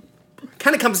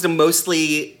comes to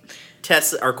mostly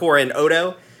Tess or Cora and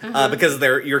Odo because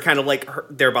you're kind of like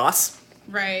their boss.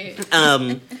 Right.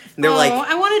 And they're like,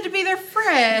 I wanted to be their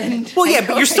friend. well, yeah,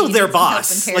 but you're still you their need some help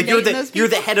boss. Like you're interrogating those you're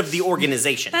the people? head of the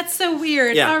organization. That's so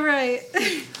weird. Yeah. All right.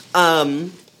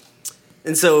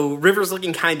 And so River's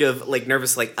looking kind of like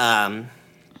nervous, like,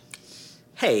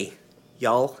 hey,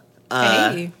 y'all.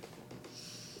 Hey.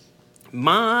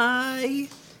 My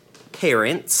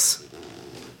parents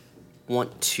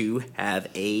want to have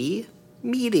a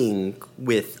meeting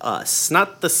with us.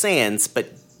 Not the Sands, but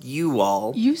you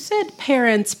all. You said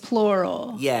parents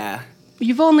plural. Yeah.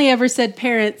 You've only ever said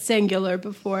parents singular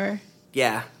before.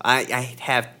 Yeah. I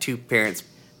have two parents.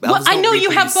 Well, Elves I don't know you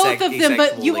have both reproduce of them,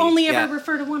 but you asexually. only Yeah. ever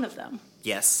refer to one of them.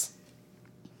 Yes.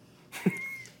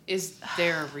 Is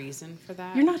there a reason for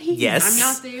that? You're not here. Yes. I'm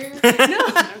not there.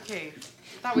 No. Okay.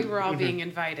 Thought we were all being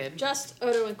invited. Just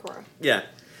Odo and Cora. Yeah.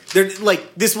 They're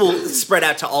like this will spread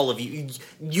out to all of you.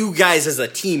 You guys as a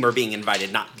team are being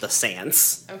invited, not the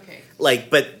Sands. Okay.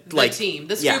 But The like team,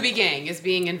 the yeah. Scooby Gang, is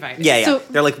being invited. Yeah, yeah. So-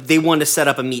 They're like they want to set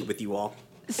up a meet with you all.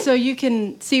 So you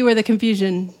can see where the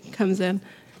confusion comes in.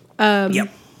 Yep.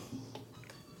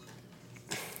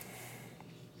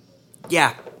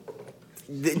 Yeah.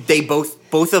 They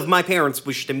both of my parents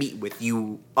wish to meet with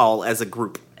you all as a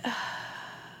group.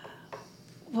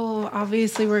 Well,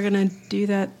 obviously we're gonna do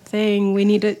that thing. We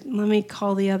need to. Let me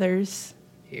call the others.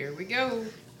 Here we go.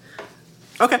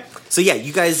 Okay. So yeah,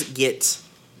 you guys get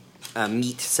a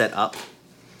meet set up.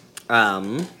 I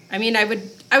mean, I would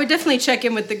definitely check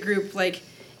in with the group, like,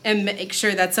 and make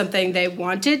sure that's something they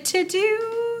wanted to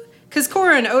do. Because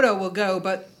Cora and Odo will go,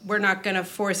 but we're not going to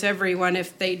force everyone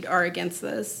if they are against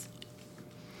this.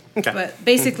 Okay. But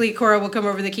basically, Cora will come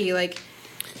over the key. Like,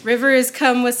 River has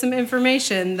come with some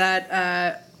information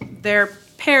that their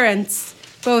parents,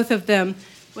 both of them,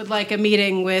 would like a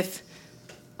meeting with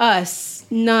us,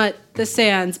 not the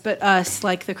Sands, but us,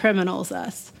 like the criminals,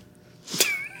 us.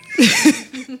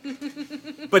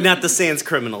 But not the Sans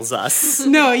criminals, us.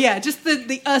 No, yeah, just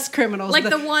the us criminals. Like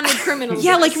the wanted criminals.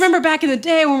 Yeah, like remember back in the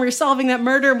day when we were solving that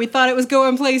murder and we thought it was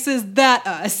going places? That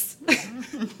us.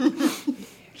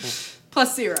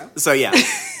 Plus 0. So yeah,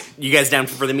 you guys down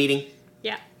for the meeting?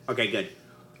 Yeah. Okay, good.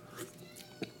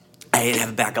 I didn't have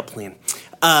a backup plan.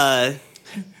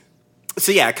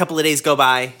 So yeah, a couple of days go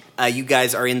by. You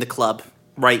guys are in the club,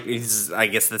 right? I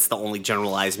guess that's the only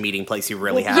generalized meeting place you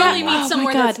really have. Really Oh meet my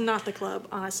somewhere God. that's not the club,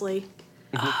 honestly.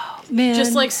 Oh, man.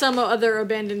 Just like some other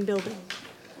abandoned building.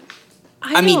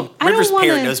 I mean, I don't River's wanna-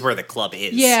 parent knows where the club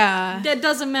is. Yeah. That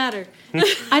doesn't matter.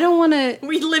 I don't want to...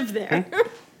 We live there.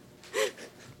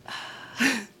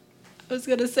 I was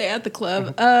going to say at the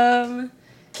club.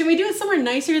 Can we do it somewhere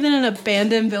nicer than an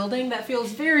abandoned building? That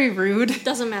feels very rude.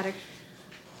 Doesn't matter.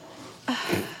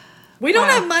 We don't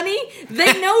Wow. have money.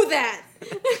 They know that.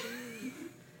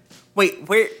 Wait,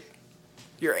 where?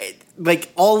 You're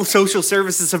like all social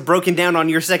services have broken down on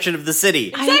your section of the city.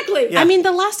 Exactly. I mean,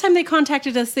 the last time they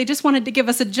contacted us, they just wanted to give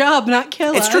us a job, not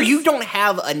kill us. It's true. You don't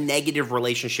have a negative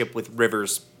relationship with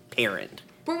River's parent.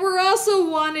 But we're also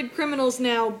wanted criminals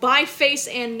now by face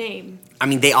and name. I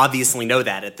mean, they obviously know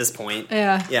that at this point.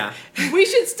 Yeah. Yeah. We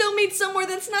should still meet somewhere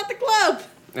that's not the club.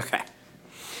 Okay.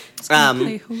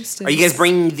 Play hostess. Are you guys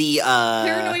bringing the?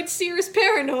 Paranoid Sears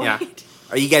Paranoid. Yeah.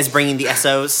 Are you guys bringing the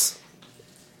SOs?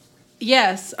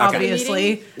 Yes,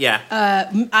 obviously. Yeah.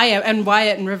 I am, and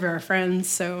Wyatt and River are friends,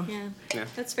 so... Yeah. Yeah.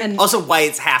 That's fair. And- Also,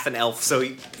 Wyatt's half an elf, so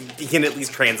he can at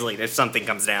least translate if something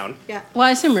comes down. yeah. Well,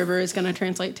 I assume River is going to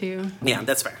translate too. Yeah,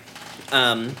 that's fair.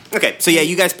 Okay, so yeah,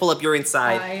 you guys pull up. You're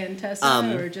inside. I and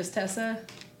Tessa, or just Tessa?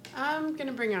 I'm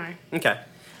gonna bring I. Okay.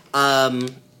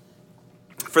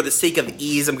 For the sake of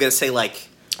ease, I'm gonna say like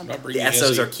I'm not the bringing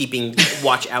SOs Izzy. are keeping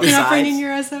watch outside. You're not bringing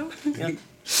your SO?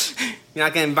 You're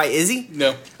not gonna invite Izzy?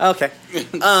 No. Okay.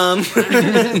 This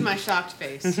is my shocked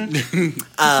face.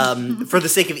 For the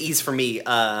sake of ease for me,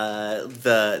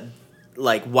 the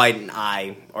like White and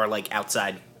I are like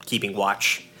outside keeping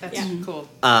watch. That's Yeah. cool.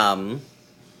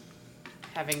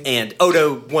 Having And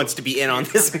Odo wants to be in on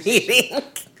this meeting.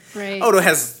 Right. Odo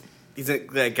he's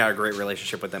got a great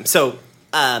relationship with them. So,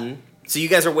 so you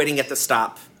guys are waiting at the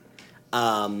stop.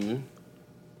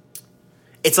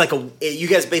 It's like you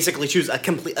guys basically choose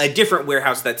a different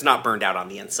warehouse that's not burned out on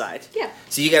the inside. Yeah.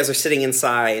 So you guys are sitting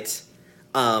inside.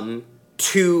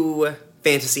 2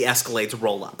 fantasy Escalades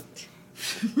roll up.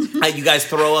 You guys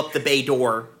throw up the bay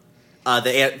door.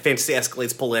 The fantasy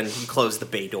Escalades pull in. You close the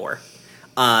bay door.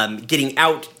 Getting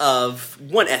out of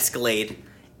one Escalade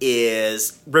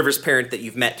is River's parent that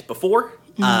you've met before.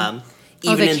 Even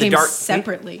they in the came dark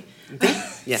separately.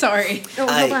 Yeah. Sorry. Oh,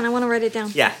 hold on. I want to write it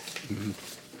down. Yeah.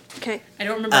 Okay. I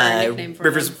don't remember our nickname for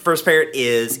River's him. first parent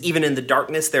is even in the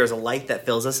darkness, there's a light that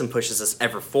fills us and pushes us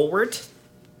ever forward.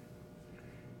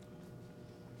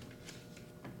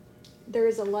 There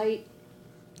is a light.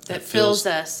 that fills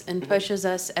us and pushes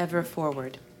us ever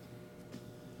forward.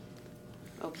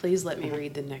 Oh, please let me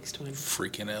read the next one.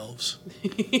 Freaking elves.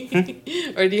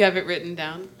 Or do you have it written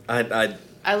down? I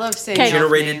I love saying Okay. elf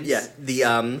generated names. yeah the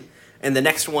and the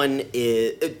next one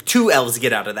is 2 elves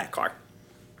get out of that car,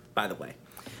 by the way.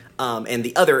 And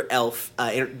the other elf,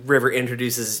 River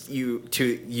introduces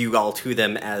you all to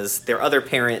them as their other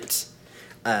parent.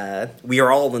 We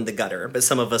are all in the gutter, but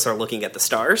some of us are looking at the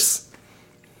stars.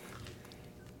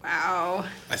 Wow.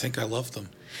 I think I love them.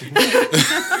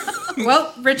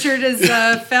 Well, Richard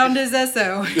has found his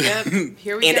SO. Yep.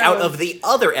 Here we And go. out of the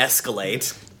other Escalade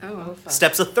Oh.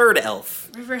 steps a 3rd elf.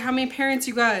 River, how many parents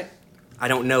you got? I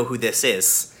don't know who this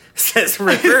is, says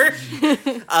River.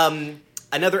 They're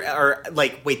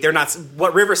not.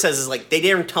 What River says is like, they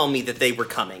didn't tell me that they were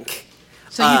coming.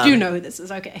 So you do know who this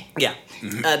is. Okay. Yeah.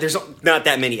 There's not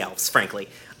that many elves, frankly.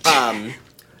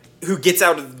 Who gets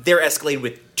out of their Escalade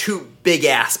with 2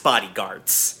 big-ass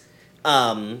bodyguards.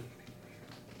 And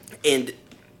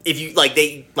if you,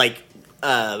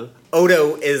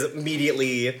 Odo is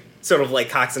immediately sort of like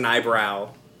cocks an eyebrow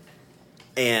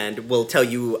and will tell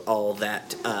you all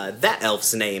that that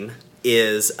elf's name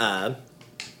is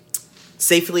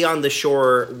safely on the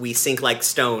shore we sink like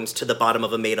stones to the bottom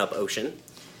of a made-up ocean.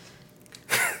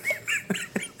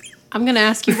 I'm going to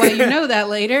ask you why you know that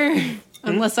later,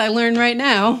 unless I learn right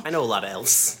now. I know a lot of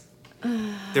elves.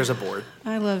 There's a board.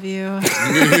 I love you.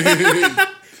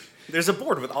 There's a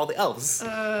board with all the elves.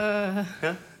 Huh?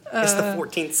 It's the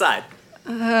 14th side.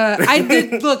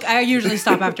 I usually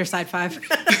stop after side 5.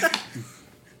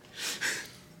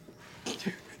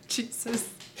 Jesus.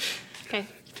 Okay.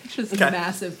 Just Okay.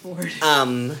 massive board.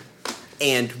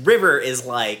 And River is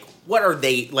like, what are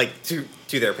they like to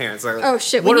their parents? Like, Oh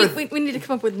shit! what We need to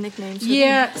come up with nicknames. for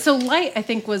Yeah, so Light, I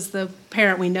think, was the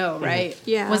parent we know, right?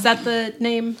 Yeah. Was that the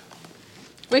name?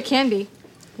 them. It can be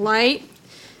light,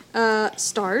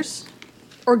 stars,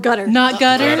 or gutter. Not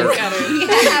Gutter? Gutter.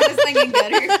 I was thinking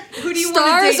gutter. Who do you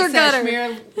Stars want or to date, Gutter?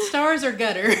 Sashmir? Stars or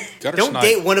Gutter? Gutter Don't snipe.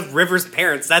 date one of River's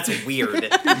parents. That's weird.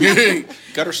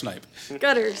 Gutter snipe.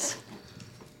 Gutters.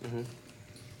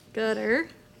 Gutter.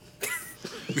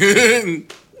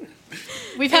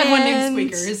 We've had one named And-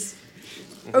 Squeakers.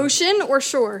 Ocean or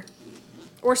shore,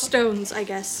 or stones, I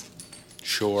guess.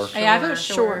 Sure. I vote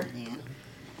Shore. Shore.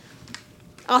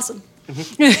 Awesome.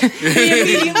 We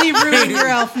immediately ruined your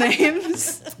elf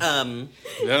names. No,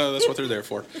 that's what they're there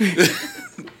for.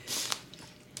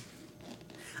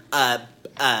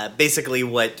 Basically,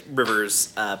 what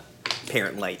River's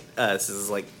parent Light says is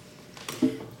like,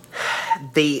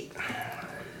 they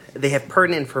have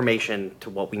pertinent information to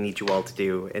what we need you all to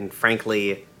do, and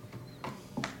frankly,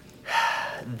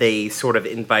 they sort of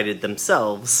invited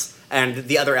themselves and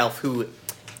the other elf who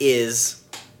is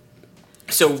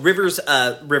so River's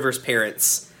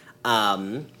parents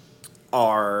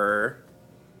are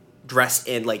dressed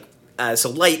in like so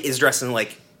Light is dressed in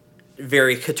like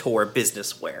very couture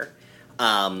business wear.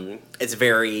 It's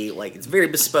very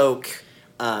bespoke.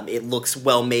 It looks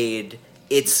well made.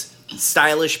 It's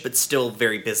stylish but still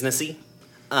very businessy.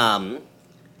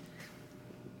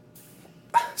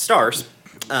 Stars.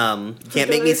 Can't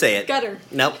make me say it. Gutter.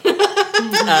 Nope.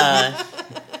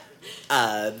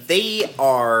 They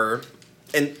are,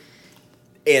 and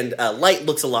Light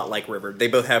looks a lot like River. They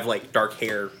both have like dark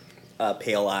hair,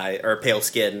 pale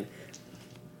skin,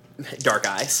 dark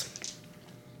eyes.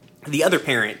 The other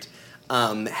parent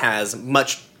has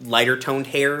much lighter toned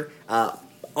hair,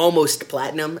 almost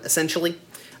platinum, essentially.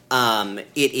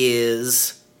 It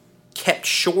is kept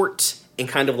short and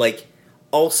kind of like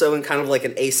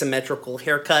an asymmetrical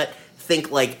haircut.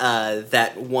 Think like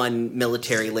that one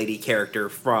military lady character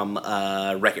from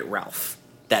Wreck-It Ralph.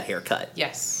 That haircut.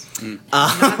 Yes.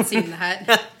 Not seen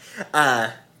that.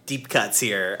 Deep cuts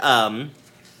here. And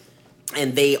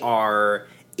they are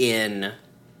in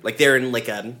like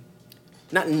a,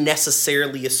 not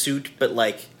necessarily a suit, but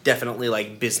like definitely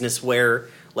like business wear,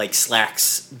 like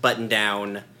slacks, button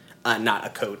down, not a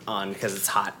coat on because it's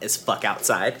hot as fuck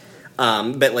outside.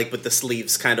 But like with the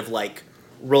sleeves kind of like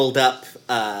rolled up,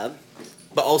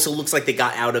 but also looks like they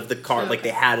got out of the car. Like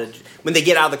when they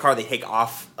get out of the car, they take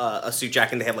off a suit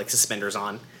jacket and they have like suspenders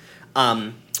on.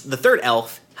 The third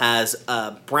elf has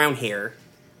brown hair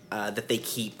that they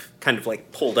keep kind of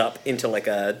like pulled up into like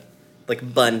a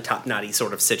bun top knotty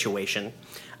sort of situation.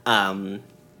 And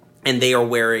they are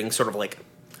wearing sort of like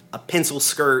a pencil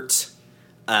skirt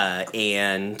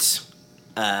and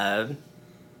kind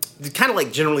of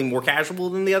like generally more casual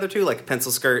than the other two, like a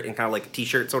pencil skirt and kind of like a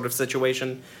t-shirt sort of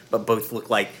situation, but both look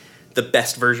like the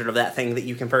best version of that thing that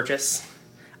you can purchase.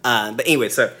 But anyway,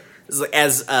 so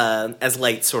as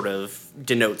Light sort of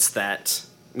denotes that,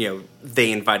 you know,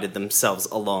 they invited themselves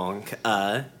along,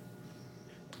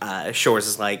 Shores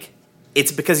is like,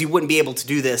 it's because you wouldn't be able to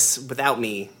do this without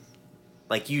me,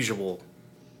 like usual.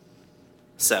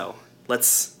 So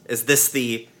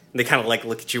they kind of like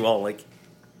look at you all like,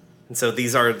 and so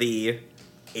these are the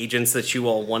agents that you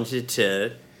all want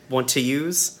to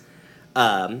use.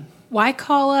 Why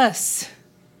call us?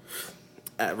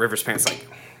 River's parents like,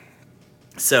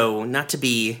 so not to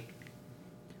be,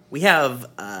 we have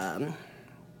an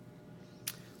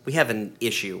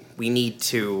issue we need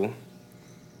to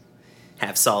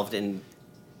have solved, and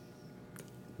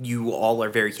you all are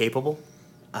very capable.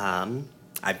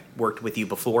 I've worked with you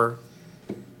before,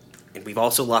 and we've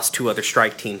also lost 2 other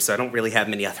strike teams, so I don't really have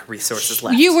many other resources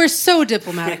left. You were so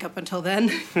diplomatic up until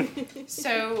then.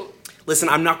 So, Listen,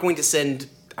 I'm not going to send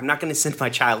my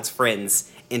child's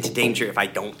friends into danger if I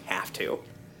don't have to.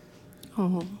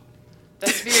 Oh.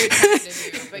 that's very kind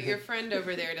of you, but your friend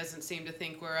over there doesn't seem to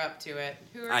think we're up to it.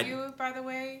 Who are you, by the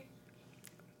way?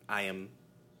 I'm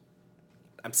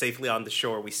safely on the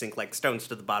shore. We sink like stones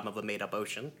to the bottom of a made-up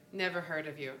ocean. Never heard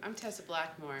of you. I'm Tessa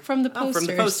Blackmore. From the posters.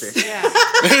 From the posters. Yeah.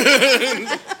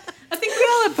 I think we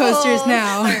all have posters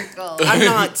now. Circle.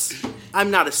 I'm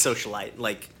not a socialite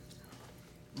like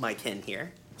my kin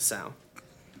here. So,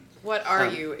 What are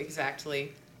you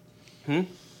exactly?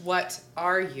 What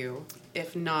are you,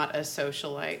 if not a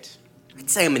socialite? I'd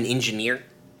say I'm an engineer.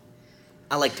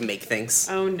 I like to make things.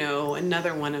 Oh no,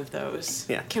 another one of those.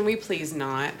 Yeah. Can we please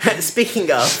not? Speaking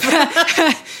of,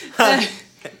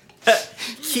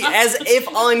 as if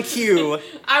on cue.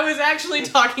 I was actually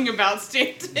talking about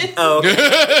Stanton. Oh, okay.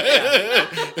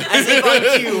 As if on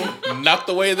cue, Not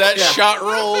the way that shot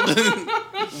rolled.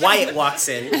 Wyatt walks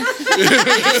in,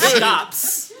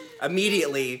 stops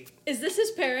immediately. Is this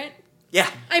his parent? Yeah.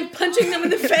 I'm punching them in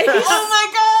the face. Oh my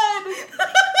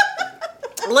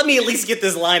god! Let me at least get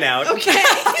this line out. Okay.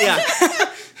 Yeah.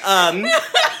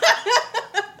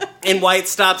 And Wyatt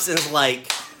stops and is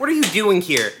like, "What are you doing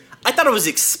here? I thought it was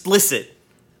explicit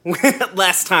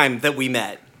last time that we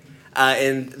met."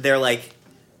 And they're like,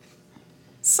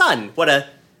 "Son, what a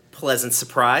pleasant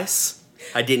surprise.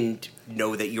 I didn't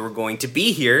know that you were going to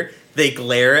be here." They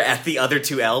glare at the other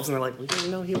two elves and they're like, "We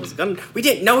didn't know he was We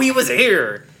didn't know he was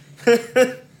here."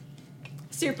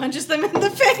 Seer punches them in the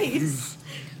face.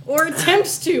 Or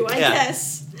attempts to, I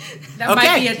guess. That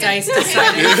might be a dice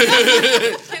deciding.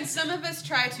 Can some of us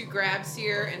try to grab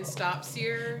Seer and stop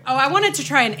Seer? Oh, I wanted to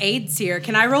try an aid seer.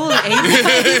 Can I roll an aid?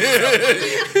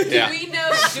 Yeah. Do we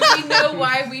know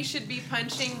why we should be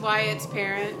punching Wyatt's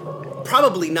parent?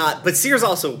 Probably not, but Seer's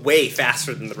also way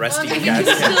faster than the rest of you We guys.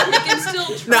 can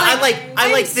still try. No,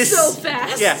 I like this. So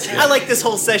fast. Yeah, I like this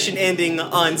whole session ending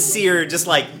on Seer just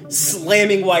like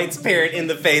slamming White's parent in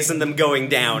the face and them going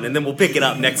down, and then we'll pick it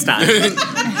up next time.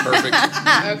 Perfect.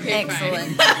 Okay,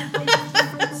 Excellent. fine.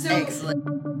 Excellent.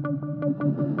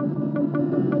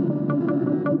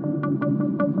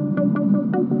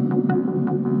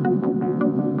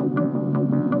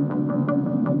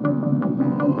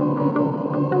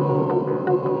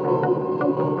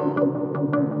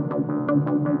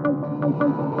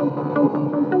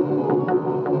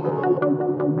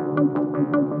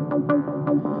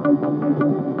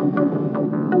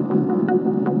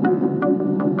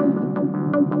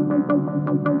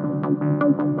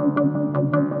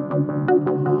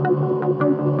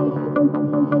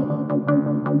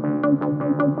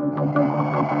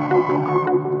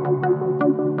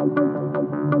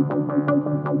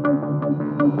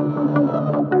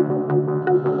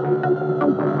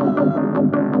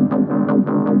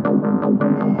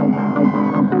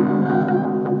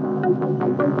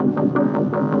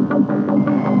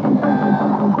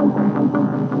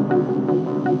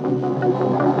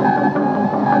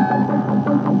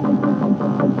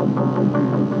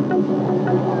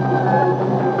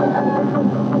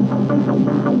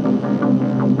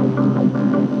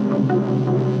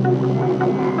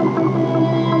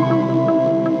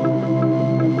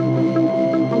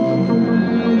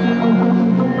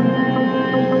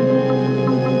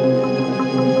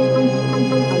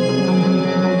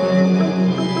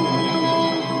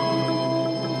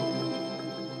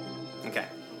 Okay.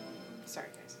 Sorry,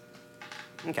 guys.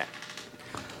 Okay.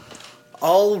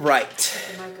 All right.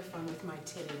 The microphone with my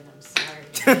titty, and I'm sorry.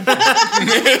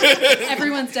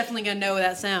 Everyone's definitely gonna know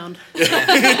that sound.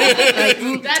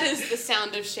 That is the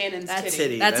sound of Shannon's titty.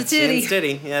 Titty. That's a titty. Shannon's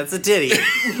titty. Yeah, it's a titty.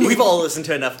 We've all listened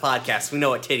to enough podcasts. We know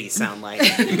what titties sound like.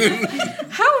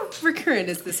 How recurrent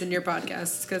is this in your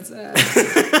podcast? Because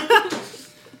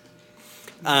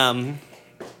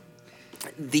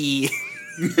The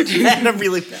I had a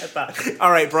really bad thought.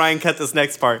 All right, Brian, cut this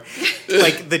next part.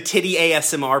 Like the titty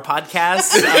ASMR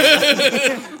podcast. wait,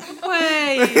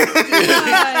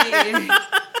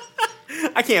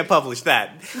 I can't publish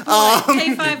that. pay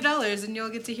 $5 and you'll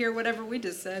get to hear whatever we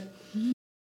just said.